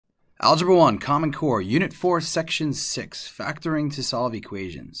Algebra 1, Common Core, Unit 4, Section 6, Factoring to Solve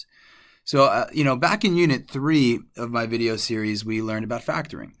Equations. So, back in Unit 3 of my video series, we learned about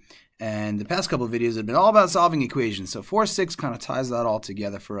factoring. And the past couple of videos have been all about solving equations. So 4-6 kind of ties that all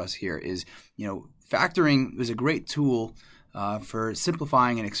together for us here is, factoring is a great tool for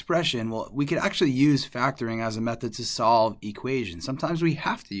simplifying an expression. Well, we could actually use factoring as a method to solve equations. Sometimes we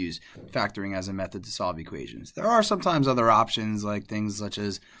have to use factoring as a method to solve equations. There are sometimes other options like things such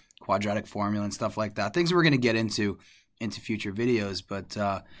as quadratic formula and stuff like that, things we're going to get into future videos. But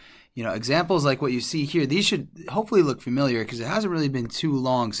examples like what you see here, these should hopefully look familiar because it hasn't really been too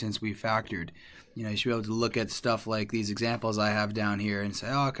long since we factored. You should be able to look at stuff like these examples I have down here and say,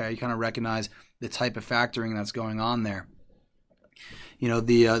 oh, okay, you kind of recognize the type of factoring that's going on there.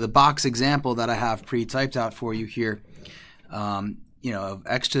 The box example that I have pre-typed out for you here, of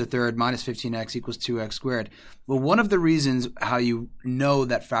x to the third minus 15x equals 2x squared. Well, one of the reasons how you know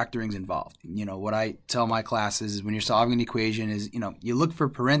that factoring is involved, what I tell my classes is when you're solving an equation is, you look for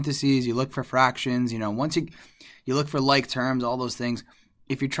parentheses, you look for fractions, once you look for like terms, all those things.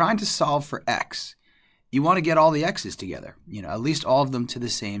 If you're trying to solve for x, you want to get all the x's together, at least all of them to the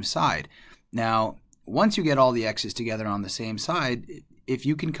same side. Now, once you get all the x's together on the same side, if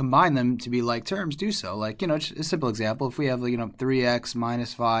you can combine them to be like terms, do so. Like, just a simple example, if we have, 3x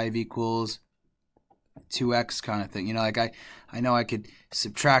minus 5 equals 2x kind of thing, I know I could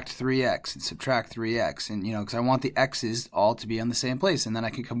subtract 3x and subtract 3x, and, because I want the x's all to be on the same place, and then I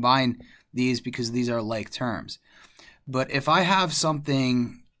can combine these because these are like terms. But if I have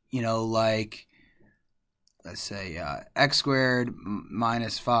something, like, let's say x squared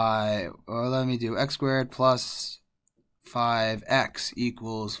minus 5, or let me do x squared plus 5x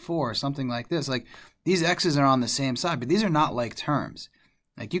equals 4, something like this. Like, these x's are on the same side, but these are not like terms.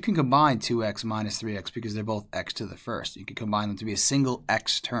 Like, you can combine 2x minus 3x because they're both x to the first. You can combine them to be a single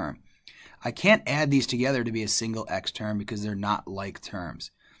x term. I can't add these together to be a single x term because they're not like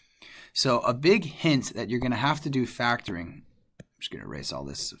terms. So a big hint that you're going to have to do factoring, I'm just going to erase all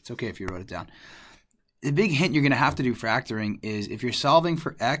this. It's okay if you wrote it down. The big hint you're going to have to do factoring is if you're solving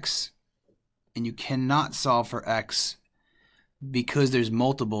for x and you cannot solve for x because there's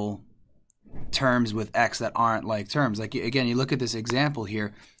multiple terms with x that aren't like terms. Like, again, you look at this example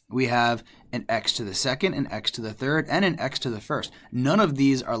here, we have an x to the second, an x to the third, and an x to the first. None of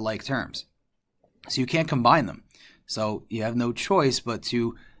these are like terms, so you can't combine them. So you have no choice but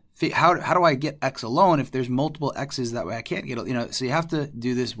to how do I get x alone if there's multiple x's that way I can't get, so you have to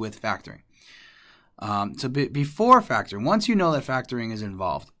do this with factoring. Before factoring, once you know that factoring is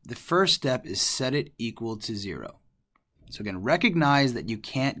involved, the first step is set it equal to 0. So again, recognize that you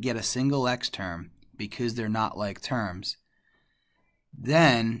can't get a single x term because they're not like terms.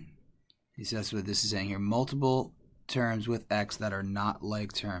 Then, that's what this is saying here, multiple terms with x that are not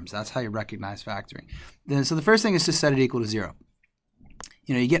like terms. That's how you recognize factoring. So the first thing is to set it equal to 0.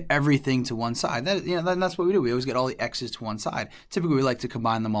 You get everything to one side. That's what we do. We always get all the x's to one side. Typically, we like to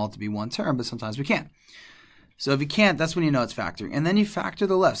combine them all to be one term, but sometimes we can't. So if you can't, that's when you know it's factoring. And then you factor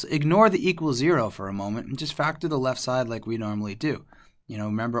the left. So ignore the equal 0 for a moment and just factor the left side like we normally do.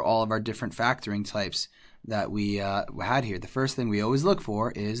 Remember all of our different factoring types that we had here. The first thing we always look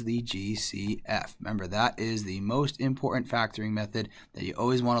for is the GCF. Remember, that is the most important factoring method that you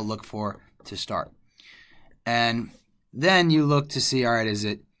always want to look for to start. And then you look to see, all right, is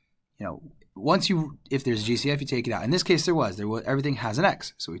it, if there's GCF, you take it out. In this case, there was everything has an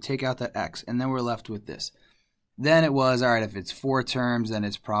x. So we take out that x, and then we're left with this. Then it was, all right, if it's 4 terms, then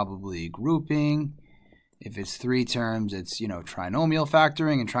it's probably grouping. If it's 3 terms, it's, trinomial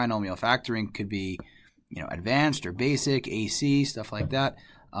factoring. And trinomial factoring could be, advanced or basic, AC, stuff like that.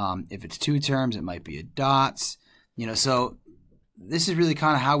 If it's 2 terms, it might be a dots. So this is really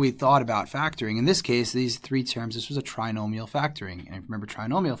kind of how we thought about factoring. In this case, these 3 terms, this was a trinomial factoring. And if you remember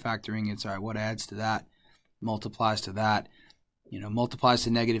trinomial factoring, it's, all right, what adds to that, multiplies to that. Multiplies to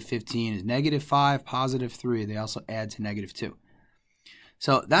negative 15 is negative 5, positive 3. They also add to negative 2.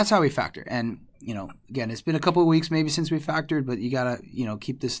 So that's how we factor. And, again, it's been a couple of weeks maybe since we factored, but you got to,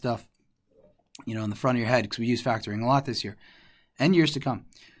 keep this stuff, in the front of your head because we use factoring a lot this year and years to come.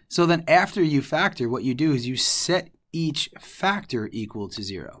 So then after you factor, what you do is you set each factor equal to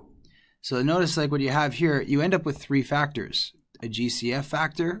 0. So notice like what you have here, you end up with 3 factors. A GCF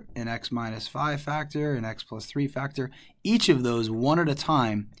factor, an x minus 5 factor, an x plus 3 factor. Each of those, one at a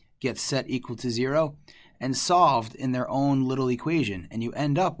time, gets set equal to 0 and solved in their own little equation. And you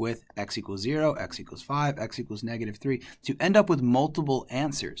end up with x equals 0, x equals 5, x equals negative 3. So you end up with multiple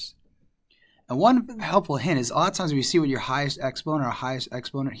answers. And one helpful hint is a lot of times when you see what your highest exponent, our highest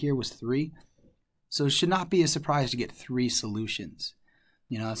exponent here was 3. So it should not be a surprise to get 3 solutions.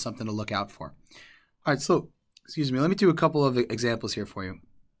 You know, that's something to look out for. All right, so, excuse me, let me do a couple of examples here for you.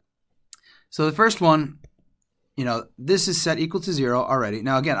 So the first one, you know, this is set equal to 0 already.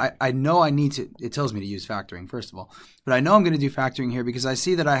 Now, again, I know I need to, it tells me to use factoring, first of all. But I know I'm going to do factoring here because I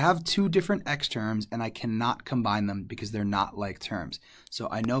see that I have two different x terms and I cannot combine them because they're not like terms. So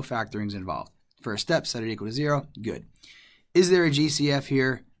I know factoring is involved. First step, set it equal to 0. Good. Is there a GCF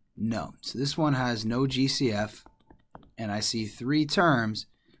here? No. So this one has no GCF, and I see three terms,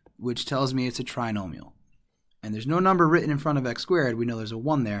 which tells me it's a trinomial. And there's no number written in front of x squared. We know there's a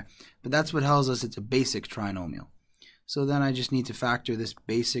 1 there, but that's what tells us it's a basic trinomial. So then I just need to factor this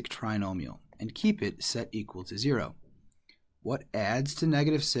basic trinomial and keep it set equal to 0. What adds to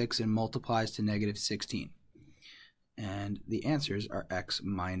 -6 and multiplies to -16? And the answers are x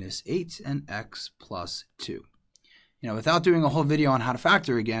minus 8 and x plus 2. You know, without doing a whole video on how to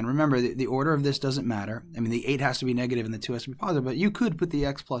factor again, remember the order of this doesn't matter. I mean, the 8 has to be negative and the 2 has to be positive, but you could put the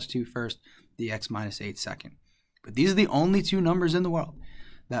x plus 2 first, the x minus 8 second. But these are the only two numbers in the world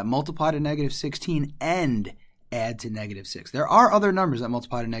that multiply to -16 and add to -6. There are other numbers that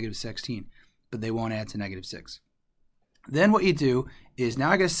multiply to -16, but they won't add to -6. Then what you do is now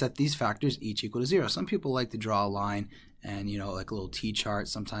I got to set these factors each equal to 0. Some people like to draw a line and, you know, like a little T-chart.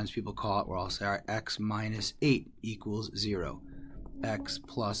 Sometimes people call it where I'll say, all right, x minus 8 equals 0. X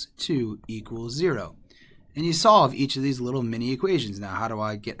plus 2 equals 0. And you solve each of these little mini equations. Now, how do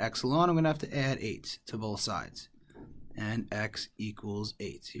I get x alone? I'm going to have to add 8 to both sides. And x equals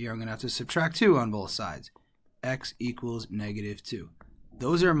 8. Here I'm going to have to subtract 2 on both sides. X equals -2.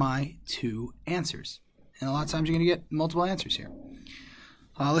 Those are my two answers. And a lot of times you're going to get multiple answers here.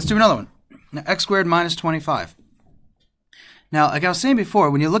 Let's do another one. Now, x squared minus 25. Now, like I was saying before,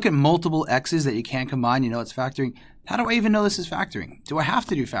 when you look at multiple x's that you can't combine, you know it's factoring. How do I even know this is factoring? Do I have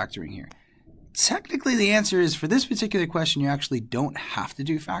to do factoring here? Technically, the answer is for this particular question, you actually don't have to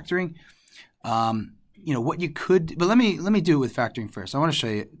do factoring. You know what you could, but let me do it with factoring first. I want to show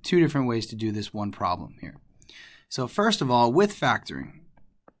you two different ways to do this one problem here. So first of all, with factoring,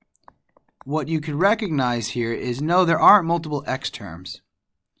 what you could recognize here is no, there aren't multiple x terms,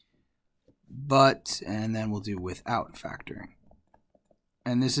 but, and then we'll do without factoring.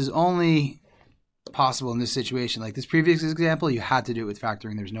 And this is only possible in this situation. Like this previous example, you had to do it with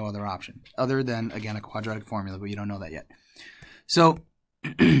factoring. There's no other option other than, again, a quadratic formula, but you don't know that yet. So,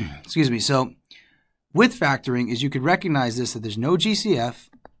 excuse me, so with factoring is you could recognize this, that there's no GCF.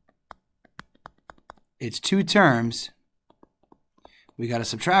 It's two terms. We got a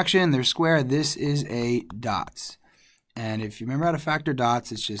subtraction, there's square. This is a dots. And if you remember how to factor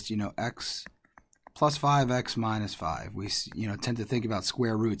dots, it's just, you know, x plus 5, x minus 5. We, you know, tend to think about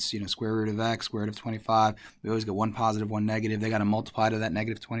square roots, you know, square root of x, square root of 25. We always get one positive, one negative. They got to multiply to that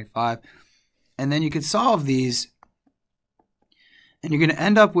 -25. And then you could solve these, and you're going to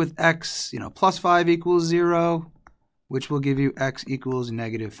end up with x, you know, plus 5 equals 0, which will give you x equals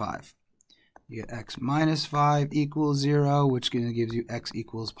 -5. You get x minus 5 equals 0, which gives you x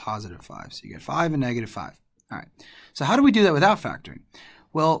equals positive 5. So you get 5 and -5. All right. So how do we do that without factoring?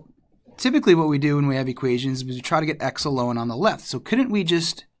 Well, typically what we do when we have equations is we try to get x alone on the left. So couldn't we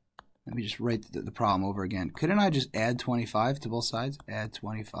just, let me just write the problem over again. Couldn't I just add 25 to both sides? Add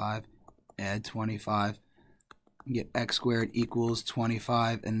 25, add 25. Get x squared equals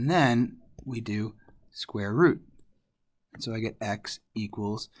 25, and then we do square root. So I get x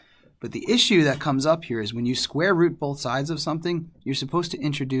equals, but the issue that comes up here is when you square root both sides of something, you're supposed to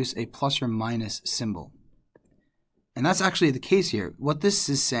introduce a plus or minus symbol. And that's actually the case here. What this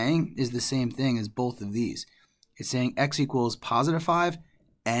is saying is the same thing as both of these. It's saying x equals positive 5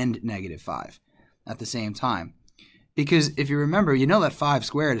 and -5 at the same time. Because if you remember, you know that 5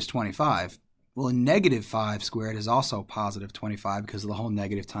 squared is 25. Well, -5 squared is also positive 25 because of the whole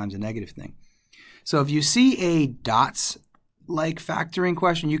negative times a negative thing. So if you see a dots-like factoring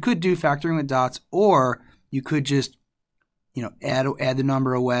question, you could do factoring with dots, or you could just, you know, add the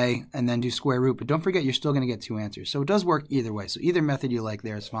number away and then do square root. But don't forget, you're still going to get two answers. So it does work either way. So either method you like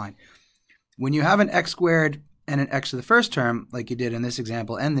there is fine. When you have an x squared and an x to the first term, like you did in this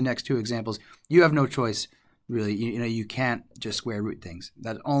example and the next two examples, you have no choice. Really, you know, you can't just square root things.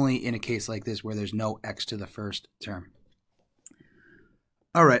 That's only in a case like this where there's no x to the first term.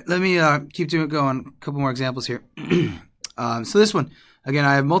 All right, let me keep going. A couple more examples here. So this one, again,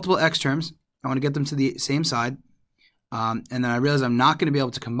 I have multiple x terms. I want to get them to the same side. And then I realize I'm not going to be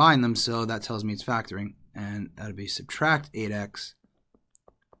able to combine them, so that tells me it's factoring. And that would be subtract 8x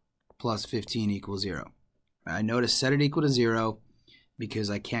plus 15 equals 0. I notice set it equal to 0 because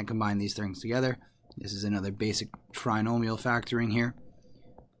I can't combine these things together. This is another basic trinomial factoring here.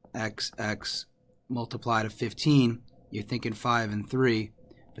 X multiplied to 15, you're thinking 5 and 3.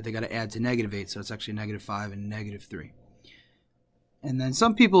 but they got to add to -8, so it's actually -5 and -3. And then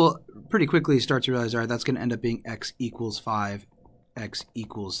some people pretty quickly start to realize, all right, that's going to end up being x equals 5, x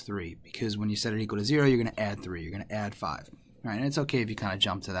equals 3, because when you set it equal to 0, you're going to add 3, you're going to add 5. All right, and it's okay if you kind of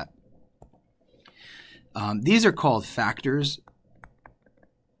jump to that. These are called factors.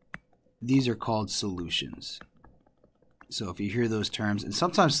 These are called solutions. So if you hear those terms, and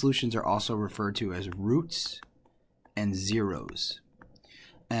sometimes solutions are also referred to as roots and zeros.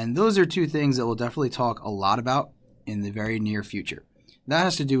 And those are two things that we'll definitely talk a lot about in the very near future. That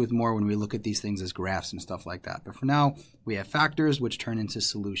has to do with more when we look at these things as graphs and stuff like that. But for now, we have factors which turn into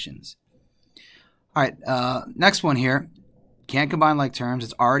solutions. All right, next one here. Can't combine like terms.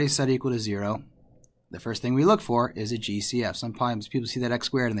 It's already set equal to 0. The first thing we look for is a GCF. Sometimes people see that x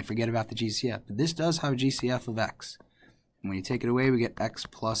squared and they forget about the GCF. But this does have a GCF of x. And when you take it away, we get x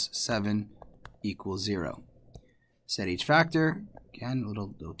plus 7 equals 0. Set each factor. Again, a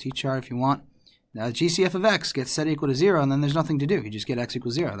little t-chart if you want. Now the GCF of x gets set equal to 0, and then there's nothing to do. You just get x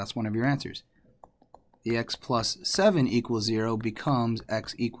equals 0. That's one of your answers. The x plus 7 equals 0 becomes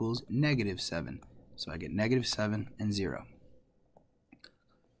x equals -7. So I get -7 and 0.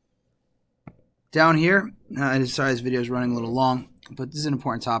 Down here, sorry this video is running a little long, but this is an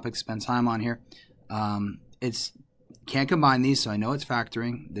important topic to spend time on here. It's can't combine these, so I know it's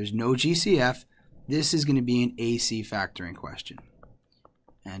factoring. There's no GCF. This is going to be an AC factoring question.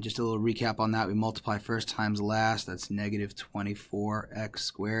 And just a little recap on that, we multiply first times last. That's -24x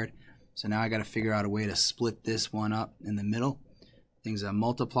squared. So now I got to figure out a way to split this one up in the middle. Things that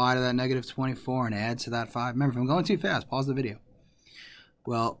multiply to that -24 and add to that 5. Remember, if I'm going too fast, pause the video.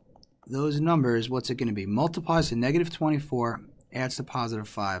 Well, those numbers, what's it going to be? Multiplies to -24, adds to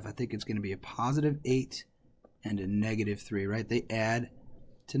 +5. I think it's going to be a +8 and a -3, right? They add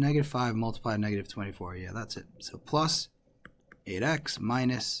to -5, multiply to -24. Yeah, that's it. So plus 8x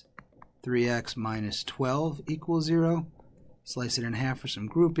minus 3x minus 12 equals 0. Slice it in half for some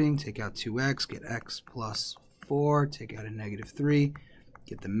grouping. Take out 2x, get x plus 4. Take out a -3.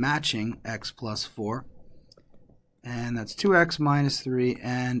 Get the matching x plus 4. And that's 2x minus 3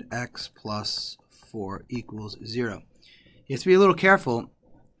 and x plus 4 equals 0. You have to be a little careful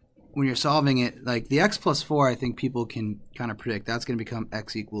when you're solving it. Like the x plus 4, I think people can kind of predict. That's going to become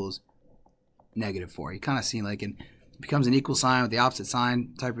x equals -4. You kind of see like it becomes an equal sign with the opposite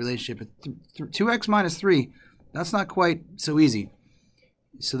sign type relationship. But 2x minus 3, that's not quite so easy.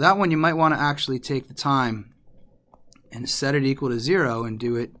 So that one you might want to actually take the time and set it equal to 0 and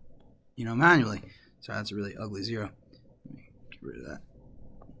do it, manually. So that's a really ugly 0. Let me get rid of that.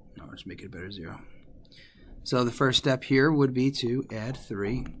 No, let's make it a better 0. So the first step here would be to add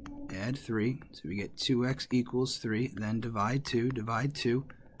 3. Add 3. So we get 2x equals 3. Then divide 2. Divide 2.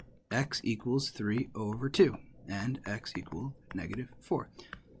 X equals 3 over 2. And x equals -4.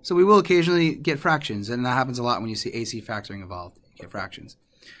 So we will occasionally get fractions. And that happens a lot when you see AC factoring involved. You get fractions.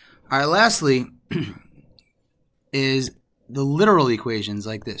 All right, lastly is the literal equations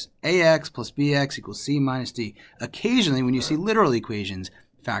like this. AX plus BX equals C minus D. Occasionally, when you see literal equations,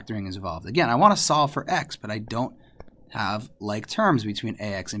 factoring is involved. Again, I want to solve for X, but I don't have like terms between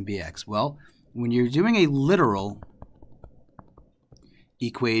AX and BX. Well, when you're doing a literal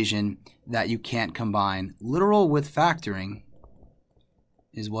equation that you can't combine, literal with factoring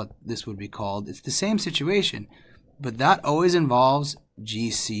is what this would be called. It's the same situation, but that always involves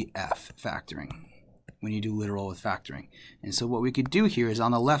GCF factoring when you do literal with factoring. And so what we could do here is on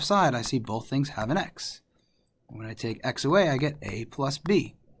the left side, I see both things have an x. When I take x away, I get a plus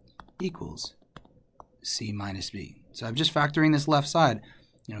b equals c minus b. So I'm just factoring this left side.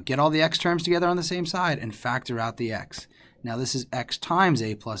 Get all the x terms together on the same side and factor out the x. Now this is x times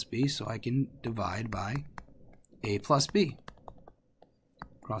a plus b, so I can divide by a plus b.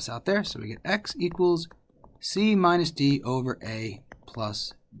 Cross out there, so we get x equals c minus d over a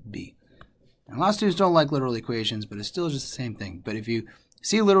plus b. And a lot of students don't like literal equations, but it's still just the same thing. But if you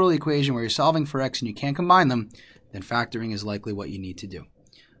see a literal equation where you're solving for x and you can't combine them, then factoring is likely what you need to do.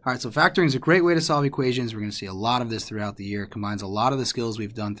 All right, so factoring is a great way to solve equations. We're going to see a lot of this throughout the year. It combines a lot of the skills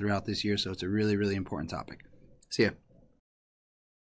we've done throughout this year, so it's a really, really important topic. See ya.